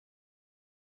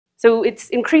So it's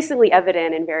increasingly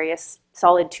evident in various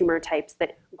solid tumor types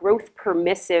that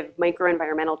growth-permissive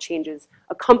microenvironmental changes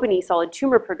accompany solid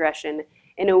tumor progression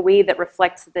in a way that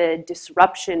reflects the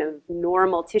disruption of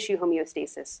normal tissue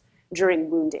homeostasis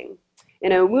during wounding.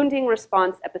 In a wounding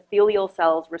response, epithelial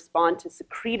cells respond to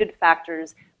secreted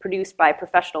factors produced by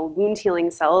professional wound healing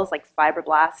cells like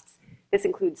fibroblasts. This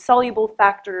includes soluble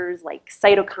factors like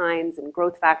cytokines and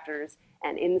growth factors,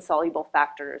 and insoluble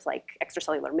factors like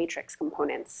extracellular matrix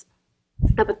components.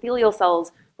 Epithelial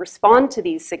cells respond to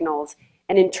these signals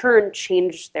and in turn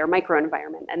change their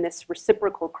microenvironment, and this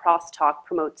reciprocal crosstalk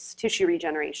promotes tissue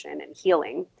regeneration and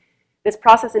healing. This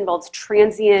process involves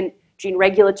transient gene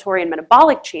regulatory and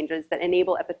metabolic changes that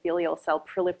enable epithelial cell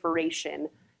proliferation,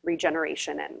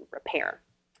 regeneration, and repair.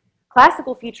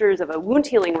 Classical features of a wound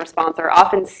healing response are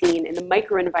often seen in the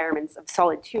microenvironments of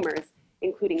solid tumors,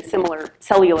 including similar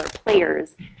cellular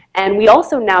players. And we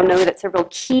also now know that several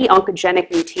key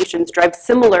oncogenic mutations drive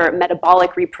similar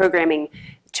metabolic reprogramming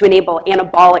to enable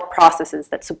anabolic processes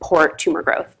that support tumor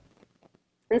growth.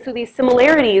 And so these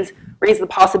similarities raise the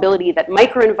possibility that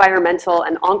microenvironmental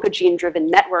and oncogene-driven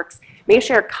networks may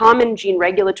share common gene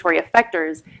regulatory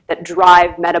effectors that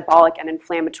drive metabolic and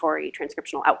inflammatory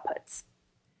transcriptional outputs.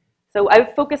 So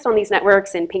I've focused on these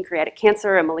networks in pancreatic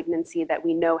cancer, a malignancy that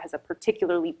we know has a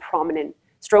particularly prominent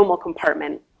stromal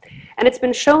compartment. And it's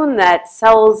been shown that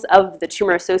cells of the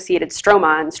tumor-associated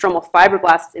stroma, and stromal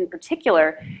fibroblasts in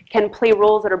particular, can play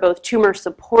roles that are both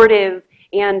tumor-supportive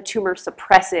and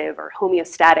tumor-suppressive or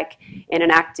homeostatic in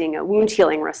enacting a wound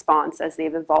healing response, as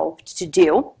they've evolved to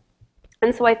do.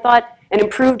 And so I thought an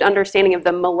improved understanding of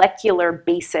the molecular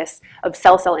basis of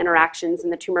cell-cell interactions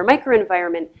in the tumor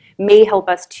microenvironment may help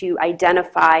us to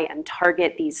identify and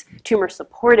target these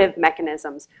tumor-supportive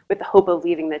mechanisms with the hope of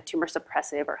leaving the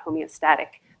tumor-suppressive or homeostatic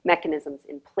mechanisms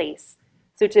in place.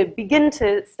 So to begin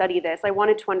to study this, I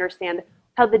wanted to understand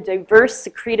how the diverse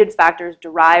secreted factors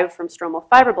derived from stromal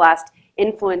fibroblast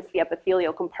influence the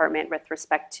epithelial compartment with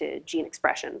respect to gene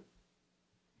expression.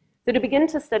 So to begin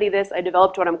to study this, I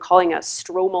developed what I'm calling a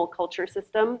stromal culture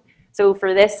system. So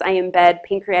for this, I embed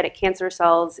pancreatic cancer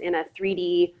cells in a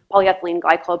 3D polyethylene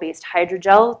glycol-based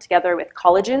hydrogel together with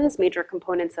collagens, major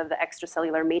components of the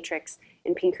extracellular matrix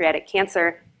in pancreatic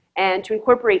cancer. And to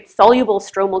incorporate soluble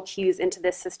stromal cues into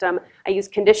this system, I use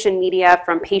conditioned media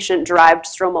from patient-derived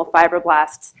stromal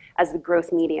fibroblasts as the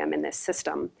growth medium in this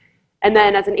system. And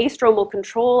then as an astromal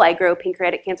control, I grow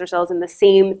pancreatic cancer cells in the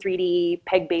same 3D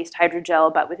PEG-based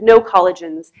hydrogel, but with no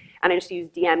collagens, and I just use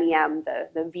DMEM,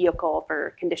 the vehicle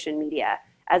for conditioned media,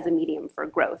 as a medium for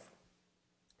growth.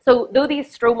 So though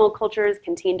these stromal cultures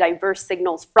contain diverse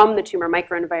signals from the tumor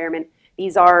microenvironment,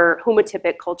 these are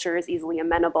homotypic cultures easily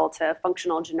amenable to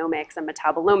functional genomics and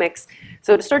metabolomics.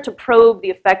 So to start to probe the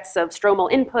effects of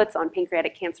stromal inputs on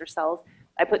pancreatic cancer cells,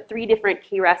 I put 3 different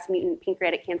KRAS mutant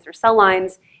pancreatic cancer cell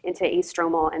lines into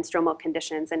astromal and stromal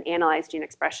conditions and analyzed gene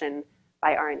expression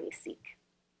by RNA-seq.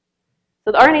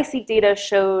 So the RNA-seq data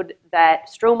showed that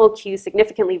stromal cues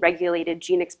significantly regulated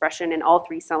gene expression in all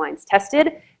 3 cell lines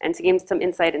tested. And to gain some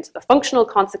insight into the functional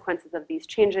consequences of these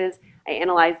changes, I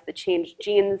analyzed the changed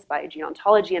genes by gene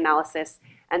ontology analysis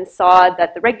and saw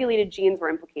that the regulated genes were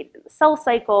implicated in the cell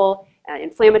cycle,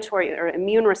 inflammatory or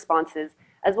immune responses,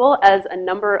 as well as a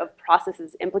number of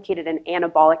processes implicated in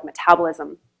anabolic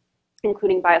metabolism,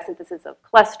 including biosynthesis of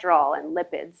cholesterol and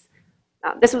lipids.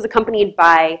 This was accompanied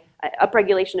by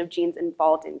upregulation of genes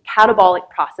involved in catabolic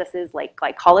processes like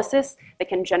glycolysis that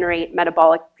can generate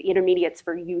metabolic intermediates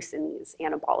for use in these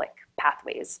anabolic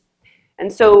pathways.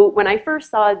 And so when I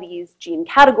first saw these gene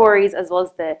categories as well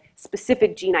as the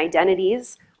specific gene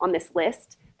identities on this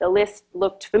list, the list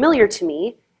looked familiar to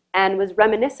me and was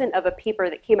reminiscent of a paper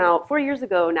that came out 4 years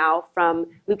ago now from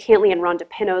Luke Cantley and Rhonda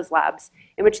Pino's labs,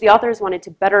 in which the authors wanted to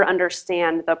better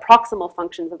understand the proximal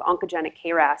functions of oncogenic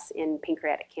KRAS in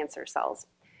pancreatic cancer cells.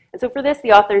 And so for this,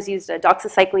 the authors used a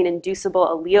doxycycline-inducible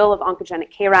allele of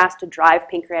oncogenic KRAS to drive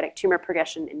pancreatic tumor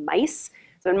progression in mice.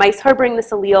 So in mice harboring this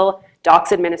allele,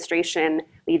 dox administration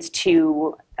leads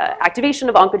to activation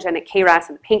of oncogenic KRAS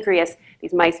in the pancreas.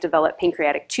 These mice develop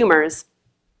pancreatic tumors.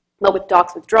 But with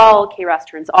dox withdrawal, KRAS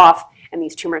turns off, and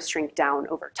these tumors shrink down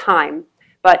over time.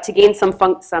 But to gain some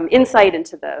insight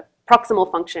into the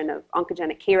proximal function of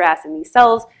oncogenic KRAS in these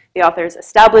cells, the authors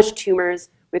established tumors,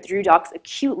 withdrew dox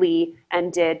acutely,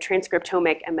 and did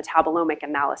transcriptomic and metabolomic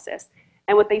analysis.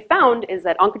 And what they found is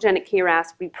that oncogenic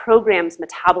KRAS reprograms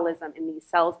metabolism in these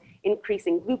cells,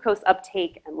 increasing glucose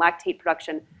uptake and lactate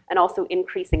production, and also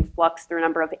increasing flux through a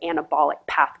number of anabolic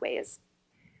pathways.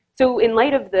 So in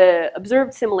light of the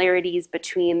observed similarities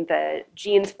between the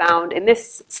genes found in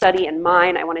this study and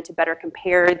mine, I wanted to better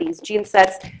compare these gene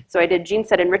sets. So I did gene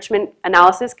set enrichment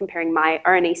analysis comparing my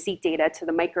RNA-seq data to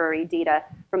the microarray data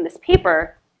from this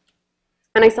paper.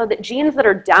 And I saw that genes that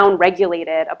are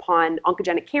down-regulated upon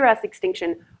oncogenic KRAS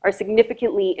extinction are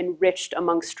significantly enriched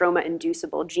among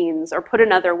stroma-inducible genes. Or put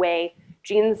another way,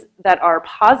 genes that are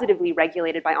positively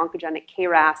regulated by oncogenic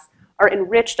KRAS are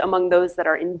enriched among those that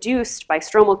are induced by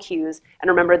stromal cues. And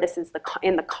remember, this is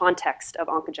in the context of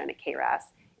oncogenic KRAS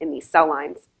in these cell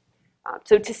lines.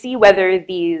 So to see whether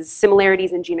these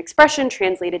similarities in gene expression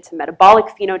translated to metabolic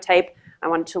phenotype, I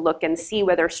wanted to look and see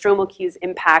whether stromal cues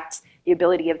impact the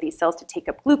ability of these cells to take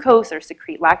up glucose or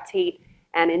secrete lactate.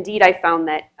 And indeed, I found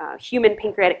that human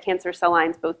pancreatic cancer cell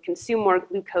lines both consume more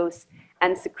glucose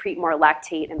and secrete more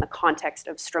lactate in the context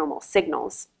of stromal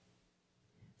signals.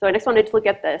 So I just wanted to look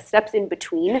at the steps in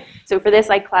between. So for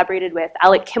this, I collaborated with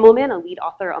Alec Kimmelman, a lead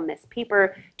author on this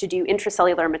paper, to do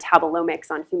intracellular metabolomics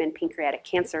on human pancreatic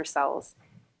cancer cells.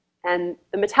 And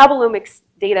the metabolomics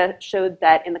data showed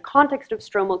that in the context of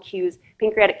stromal cues,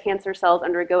 pancreatic cancer cells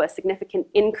undergo a significant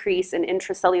increase in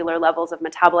intracellular levels of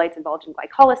metabolites involved in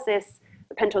glycolysis,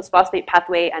 the pentose phosphate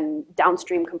pathway, and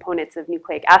downstream components of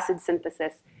nucleic acid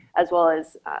synthesis, as well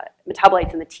as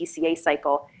metabolites in the TCA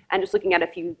cycle. And just looking at a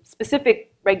few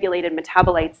specific regulated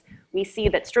metabolites, we see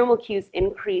that stromal cues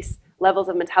increase levels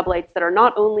of metabolites that are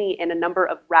not only in a number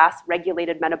of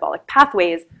RAS-regulated metabolic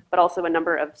pathways, but also a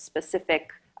number of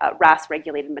specific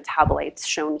RAS-regulated metabolites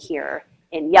shown here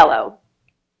in yellow.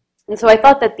 And so I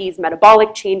thought that these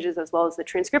metabolic changes, as well as the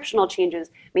transcriptional changes,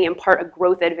 may impart a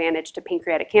growth advantage to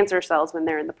pancreatic cancer cells when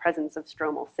they're in the presence of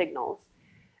stromal signals.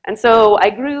 And so I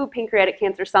grew pancreatic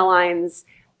cancer cell lines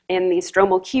in these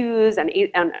stromal cues and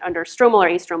under stromal or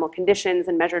astromal conditions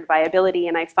and measured viability,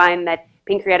 and I find that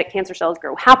pancreatic cancer cells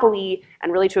grow happily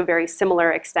and really to a very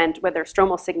similar extent whether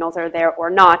stromal signals are there or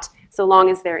not, so long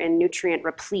as they're in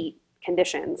nutrient-replete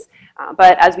conditions.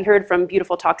 But as we heard from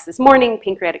beautiful talks this morning,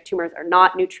 pancreatic tumors are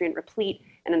not nutrient-replete,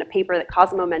 and in a paper that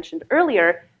Cosimo mentioned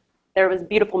earlier, there was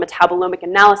beautiful metabolomic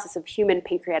analysis of human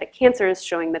pancreatic cancers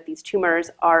showing that these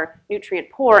tumors are nutrient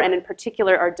poor and in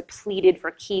particular are depleted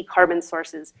for key carbon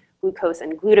sources, glucose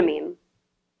and glutamine.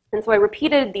 And so I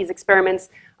repeated these experiments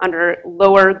under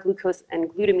lower glucose and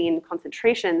glutamine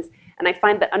concentrations, and I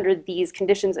find that under these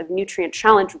conditions of nutrient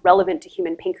challenge relevant to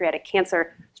human pancreatic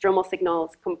cancer, stromal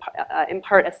signals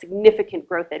impart a significant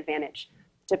growth advantage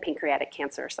to pancreatic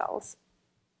cancer cells.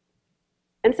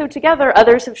 And so together,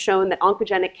 others have shown that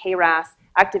oncogenic KRAS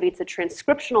activates a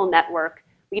transcriptional network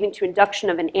leading to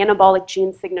induction of an anabolic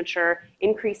gene signature,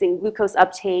 increasing glucose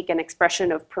uptake and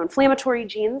expression of pro-inflammatory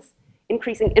genes,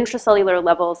 increasing intracellular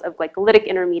levels of glycolytic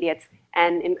intermediates,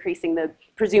 and increasing the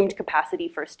presumed capacity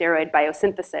for steroid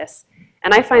biosynthesis.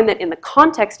 And I find that in the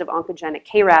context of oncogenic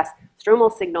KRAS, stromal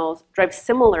signals drive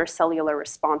similar cellular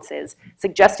responses,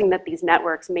 suggesting that these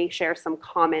networks may share some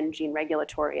common gene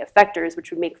regulatory effectors,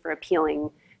 which would make for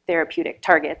appealing therapeutic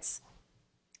targets.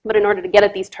 But in order to get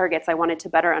at these targets, I wanted to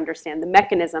better understand the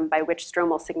mechanism by which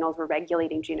stromal signals were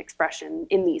regulating gene expression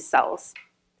in these cells.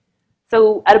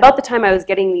 So at about the time I was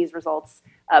getting these results,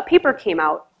 a paper came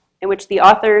out in which the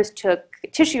authors took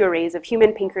tissue arrays of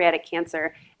human pancreatic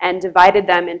cancer and divided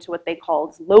them into what they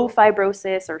called low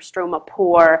fibrosis or stroma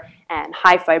poor and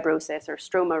high fibrosis or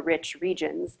stroma rich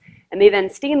regions. And they then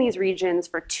stained these regions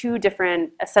for two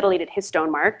different acetylated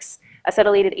histone marks,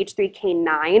 acetylated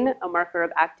H3K9, a marker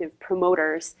of active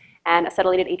promoters, and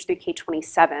acetylated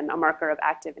H3K27, a marker of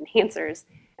active enhancers.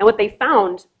 And what they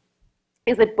found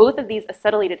is that both of these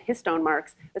acetylated histone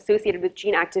marks associated with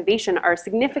gene activation are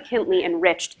significantly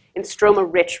enriched in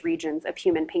stroma-rich regions of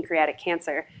human pancreatic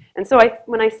cancer. And so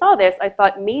when I saw this, I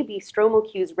thought maybe stromal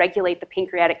cues regulate the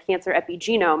pancreatic cancer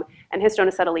epigenome and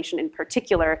histone acetylation in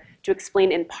particular to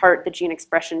explain in part the gene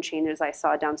expression changes I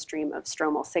saw downstream of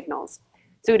stromal signals.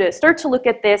 So to start to look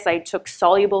at this, I took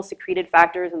soluble secreted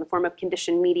factors in the form of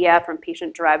conditioned media from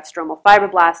patient-derived stromal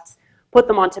fibroblasts, put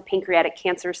them onto pancreatic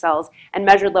cancer cells, and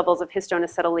measured levels of histone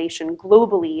acetylation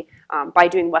globally by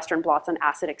doing Western blots on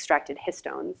acid-extracted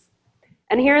histones.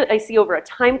 And here I see over a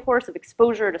time course of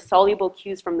exposure to soluble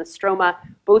cues from the stroma,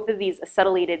 both of these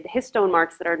acetylated histone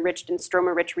marks that are enriched in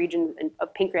stroma-rich regions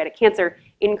of pancreatic cancer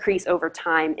increase over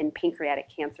time in pancreatic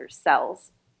cancer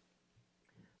cells.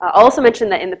 I'll also mention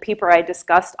that in the paper I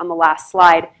discussed on the last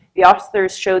slide, the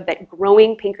authors showed that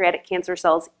growing pancreatic cancer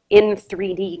cells in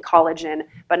 3D collagen,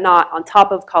 but not on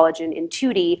top of collagen in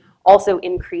 2D, also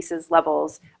increases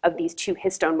levels of these two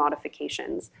histone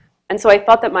modifications. And so I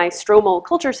thought that my stromal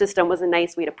culture system was a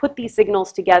nice way to put these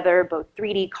signals together, both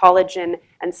 3D collagen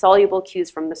and soluble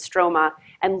cues from the stroma,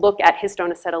 and look at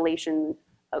histone acetylation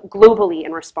globally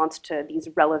in response to these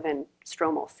relevant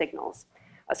stromal signals.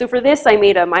 So for this, I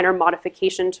made a minor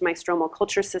modification to my stromal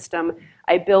culture system.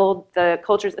 I build the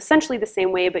cultures essentially the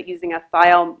same way, but using a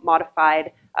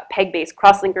thiol-modified PEG-based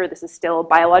crosslinker. This is still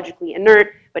biologically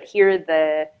inert, but here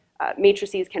the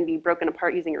matrices can be broken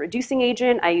apart using a reducing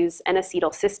agent. I use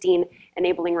N-acetylcysteine,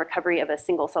 enabling recovery of a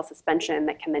single cell suspension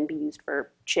that can then be used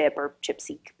for CHIP or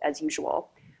ChIP-seq as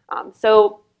usual.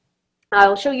 So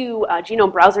I'll show you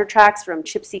genome browser tracks from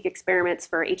ChIP-seq experiments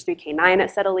for H3K9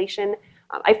 acetylation.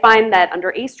 I find that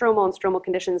under astromal and stromal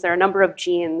conditions, there are a number of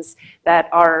genes that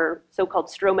are so-called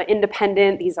stroma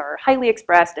independent. These are highly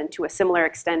expressed and to a similar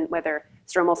extent whether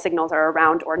stromal signals are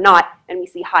around or not, and we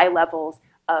see high levels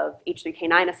of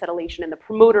H3K9 acetylation in the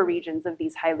promoter regions of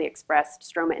these highly expressed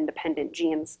stroma-independent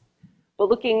genes. But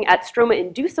looking at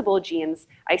stroma-inducible genes,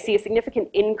 I see a significant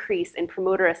increase in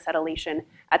promoter acetylation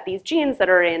at these genes that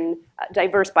are in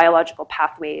diverse biological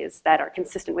pathways that are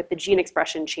consistent with the gene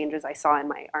expression changes I saw in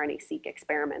my RNA-seq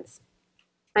experiments.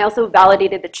 I also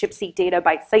validated the ChIP-seq data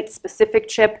by site-specific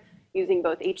ChIP using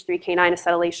both H3K9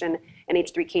 acetylation and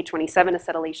H3K27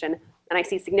 acetylation, and I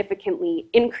see significantly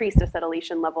increased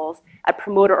acetylation levels at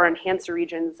promoter or enhancer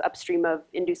regions upstream of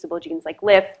inducible genes like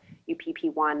LIF,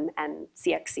 UPP1, and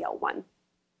CXCL1.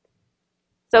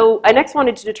 So I next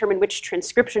wanted to determine which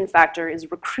transcription factor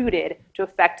is recruited to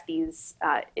affect these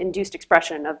induced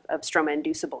expression of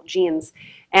stroma-inducible genes.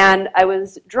 And I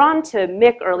was drawn to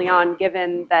MYC early on,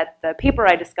 given that the paper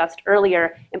I discussed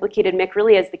earlier implicated MYC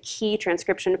really as the key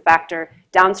transcription factor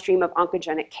downstream of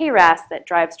oncogenic KRAS that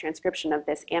drives transcription of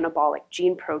this anabolic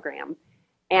gene program.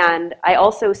 And I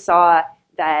also saw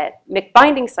that MYC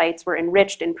binding sites were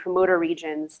enriched in promoter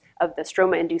regions of the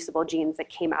stroma-inducible genes that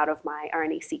came out of my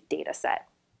RNA-seq data set.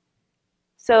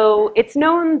 So it's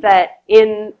known that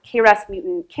in KRAS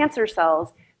mutant cancer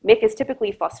cells, MYC is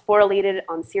typically phosphorylated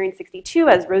on serine 62,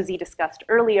 as Rosie discussed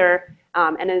earlier,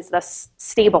 and is thus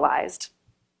stabilized.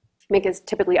 MYC is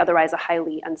typically otherwise a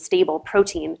highly unstable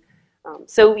protein.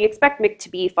 So we expect MYC to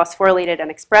be phosphorylated and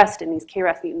expressed in these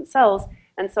KRAS mutant cells,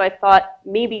 and so I thought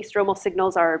maybe stromal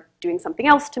signals are doing something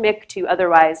else to MYC to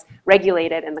otherwise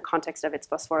regulate it in the context of its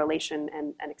phosphorylation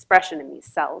and expression in these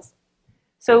cells.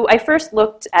 So I first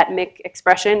looked at MYC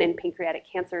expression in pancreatic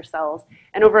cancer cells,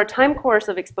 and over a time course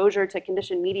of exposure to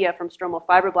conditioned media from stromal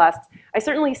fibroblasts, I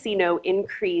certainly see no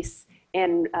increase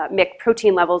in MYC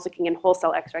protein levels looking in whole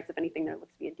cell extracts. If anything, there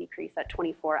looks to be a decrease at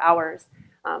 24 hours.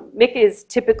 MYC is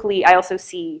typically, I also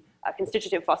see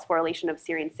constitutive phosphorylation of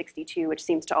serine 62, which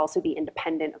seems to also be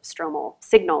independent of stromal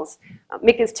signals.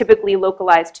 MYC is typically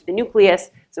localized to the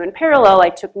nucleus, so in parallel I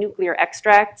took nuclear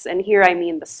extracts, and here I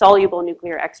mean the soluble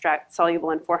nuclear extract, soluble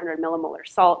in 400 millimolar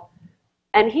salt.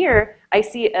 And here I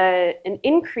see an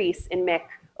increase in MYC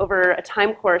over a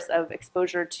time course of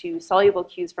exposure to soluble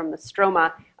cues from the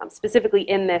stroma, specifically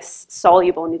in this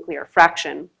soluble nuclear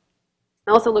fraction.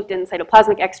 I also looked in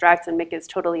cytoplasmic extracts, and MYC is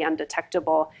totally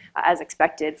undetectable as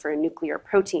expected for a nuclear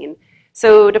protein.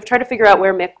 So to try to figure out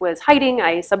where MYC was hiding,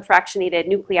 I subfractionated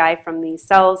nuclei from these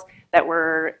cells that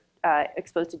were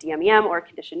exposed to DMEM or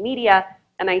conditioned media,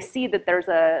 and I see that there's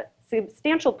a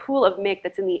substantial pool of MYC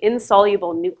that's in the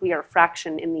insoluble nuclear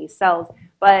fraction in these cells.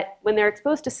 But when they're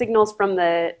exposed to signals from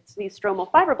these stromal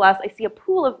fibroblasts, I see a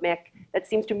pool of MYC that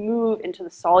seems to move into the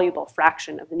soluble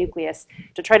fraction of the nucleus.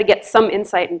 To try to get some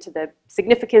insight into the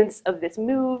significance of this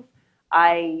move,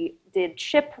 I did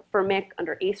ChIP for MYC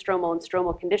under astromal and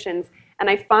stromal conditions, and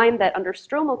I find that under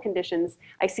stromal conditions,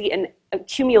 I see an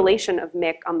accumulation of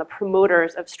MYC on the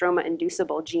promoters of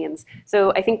stroma-inducible genes.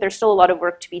 So I think there's still a lot of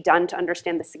work to be done to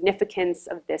understand the significance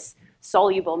of this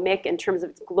soluble MYC in terms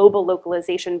of its global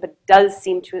localization, but does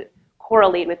seem to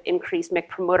correlate with increased MYC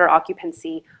promoter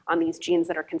occupancy on these genes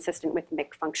that are consistent with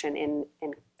MYC function in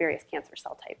various cancer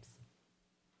cell types.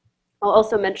 I'll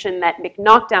also mention that MYC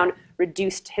knockdown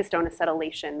reduced histone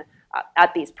acetylation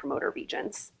at these promoter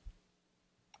regions.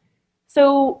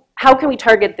 So how can we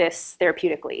target this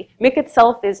therapeutically? MYC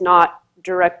itself is not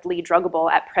directly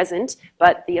druggable at present,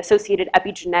 but the associated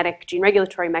epigenetic gene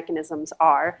regulatory mechanisms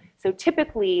are. So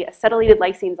typically, acetylated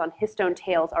lysines on histone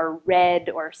tails are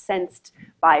read or sensed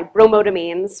by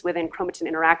bromodomains within chromatin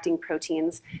interacting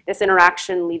proteins. This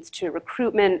interaction leads to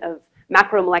recruitment of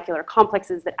macromolecular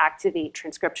complexes that activate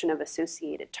transcription of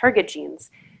associated target genes.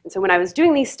 And so when I was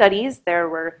doing these studies, there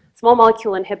were small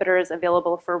molecule inhibitors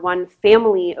available for one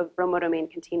family of bromodomain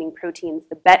containing proteins,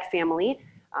 the BET family,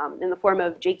 in the form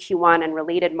of JQ1 and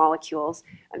related molecules.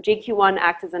 JQ1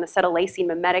 acts as an acetyl-lysine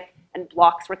mimetic and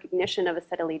blocks recognition of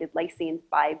acetylated lysines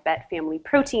by BET family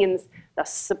proteins,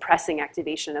 thus suppressing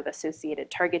activation of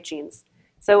associated target genes.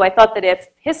 So I thought that if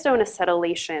histone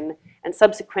acetylation and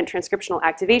subsequent transcriptional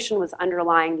activation was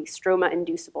underlying these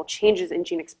stroma-inducible changes in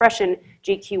gene expression,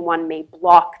 JQ1 may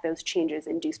block those changes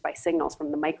induced by signals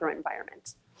from the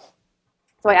microenvironment.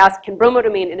 So I asked, can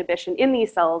bromodomain inhibition in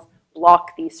these cells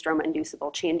block these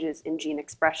stroma-inducible changes in gene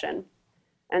expression?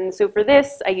 And so for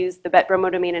this, I used the BET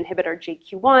bromodomain inhibitor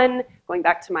JQ1, going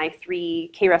back to my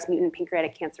 3 KRAS mutant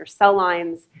pancreatic cancer cell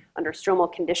lines under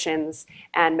stromal conditions,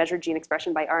 and measured gene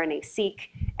expression by RNA-seq.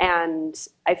 And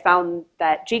I found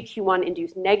that JQ1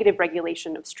 induced negative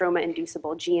regulation of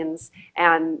stroma-inducible genes,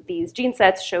 and these gene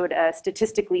sets showed a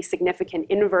statistically significant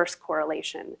inverse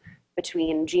correlation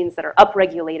between genes that are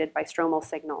upregulated by stromal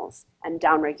signals and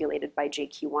downregulated by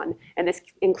JQ1. And this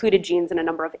included genes in a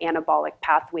number of anabolic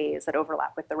pathways that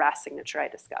overlap with the RAS signature I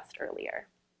discussed earlier.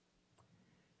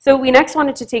 So we next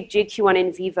wanted to take JQ1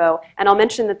 in vivo, and I'll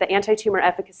mention that the anti-tumor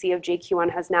efficacy of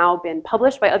JQ1 has now been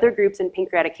published by other groups in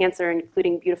pancreatic cancer,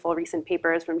 including beautiful recent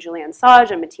papers from Julian Sage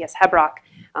and Matthias Hebrock.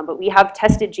 But we have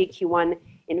tested JQ1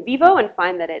 in vivo and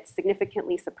find that it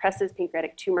significantly suppresses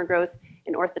pancreatic tumor growth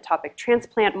in orthotopic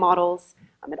transplant models.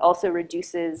 It also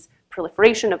reduces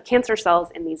proliferation of cancer cells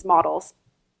in these models.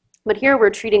 But here we're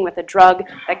treating with a drug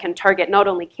that can target not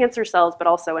only cancer cells, but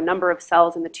also a number of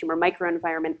cells in the tumor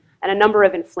microenvironment, and a number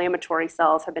of inflammatory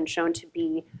cells have been shown to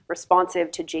be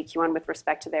responsive to JQ1 with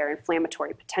respect to their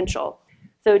inflammatory potential.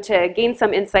 So to gain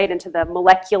some insight into the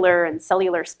molecular and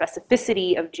cellular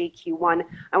specificity of JQ1,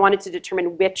 I wanted to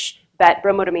determine which BET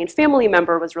bromodomain family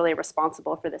member was really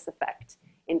responsible for this effect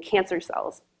in cancer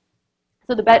cells.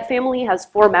 So the BET family has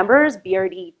 4 members,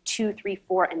 BRD 2, 3,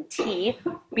 4, and T.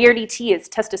 BRD-T is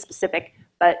testis-specific,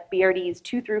 but BRDs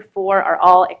 2 through 4 are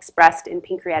all expressed in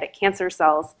pancreatic cancer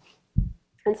cells.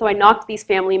 And so I knocked these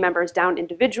family members down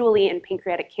individually in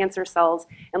pancreatic cancer cells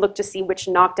and looked to see which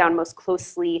knockdown most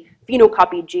closely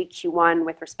phenocopied JQ1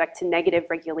 with respect to negative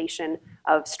regulation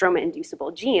of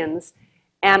stroma-inducible genes.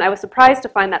 And I was surprised to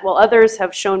find that while others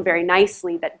have shown very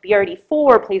nicely that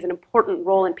BRD4 plays an important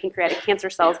role in pancreatic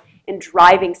cancer cells in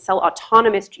driving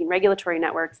cell-autonomous gene regulatory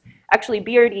networks, actually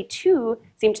BRD2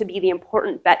 seemed to be the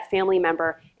important BET family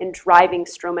member in driving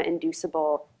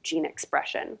stroma-inducible gene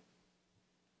expression.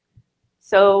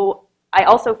 So I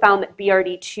also found that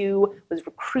BRD2 was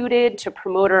recruited to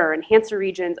promoter or enhancer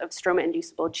regions of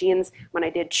stroma-inducible genes when I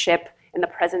did CHIP in the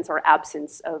presence or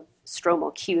absence of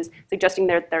stromal cues, suggesting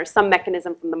there's some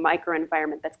mechanism from the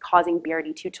microenvironment that's causing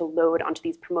BRD2 to load onto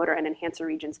these promoter and enhancer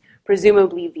regions,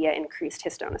 presumably via increased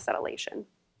histone acetylation.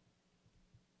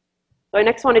 So I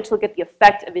next wanted to look at the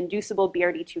effect of inducible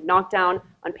BRD2 knockdown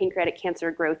on pancreatic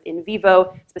cancer growth in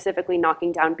vivo, specifically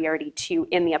knocking down BRD2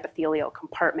 in the epithelial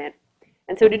compartment.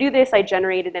 And so to do this, I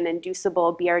generated an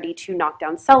inducible BRD2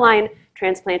 knockdown cell line,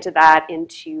 transplanted that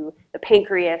into the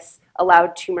pancreas,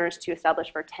 allowed tumors to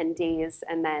establish for 10 days,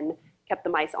 and then kept the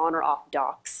mice on or off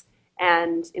dox.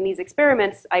 And in these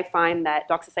experiments, I find that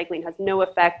doxycycline has no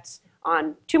effect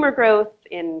on tumor growth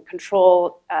in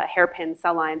control hairpin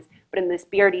cell lines. But in this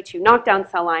BRD2 knockdown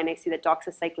cell line, I see that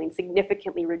doxycycline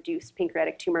significantly reduced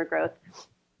pancreatic tumor growth.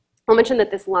 I'll mention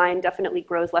that this line definitely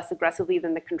grows less aggressively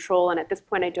than the control, and at this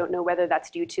point I don't know whether that's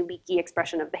due to leaky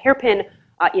expression of the hairpin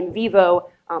in vivo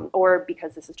or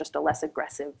because this is just a less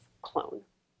aggressive clone.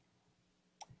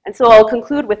 And so I'll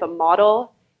conclude with a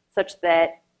model such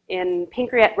that in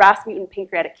RAS mutant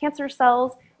pancreatic cancer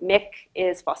cells, MYC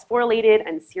is phosphorylated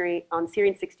and on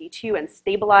serine 62 and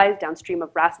stabilized downstream of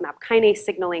RAS-MAP kinase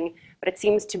signaling, but it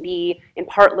seems to be in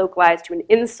part localized to an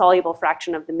insoluble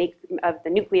fraction of the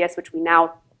nucleus, which we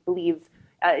now believe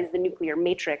is the nuclear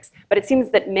matrix. But it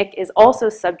seems that MYC is also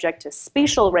subject to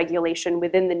spatial regulation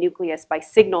within the nucleus by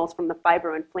signals from the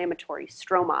fibroinflammatory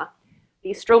stroma.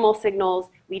 These stromal signals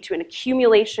lead to an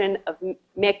accumulation of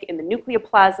MYC in the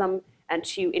nucleoplasm and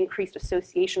to increased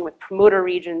association with promoter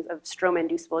regions of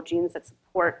stroma-inducible genes that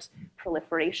support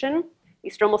proliferation.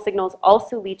 These stromal signals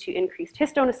also lead to increased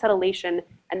histone acetylation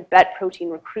and BET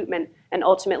protein recruitment, and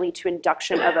ultimately to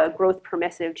induction of a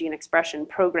growth-permissive gene expression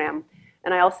program.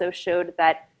 And I also showed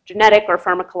that genetic or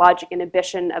pharmacologic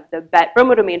inhibition of the BET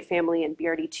bromodomain family and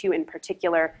BRD2 in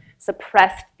particular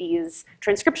suppressed these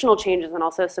transcriptional changes and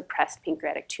also suppressed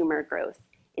pancreatic tumor growth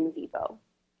in vivo.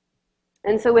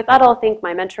 And so with that, I'll thank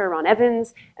my mentor, Ron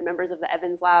Evans, and members of the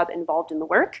Evans Lab involved in the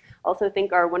work. I'll also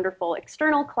thank our wonderful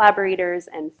external collaborators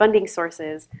and funding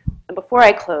sources. And before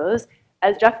I close,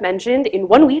 as Jeff mentioned, in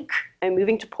 1 week, I'm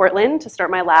moving to Portland to start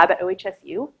my lab at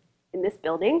OHSU in this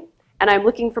building. and I'm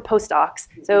looking for postdocs.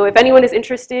 So if anyone is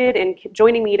interested in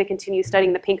joining me to continue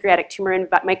studying the pancreatic tumor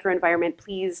microenvironment,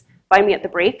 please find me at the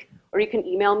break, or you can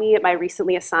email me at my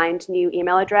recently assigned new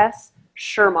email address,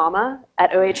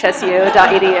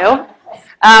 shermama@ohsu.edu.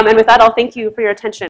 And with that, I'll thank you for your attention.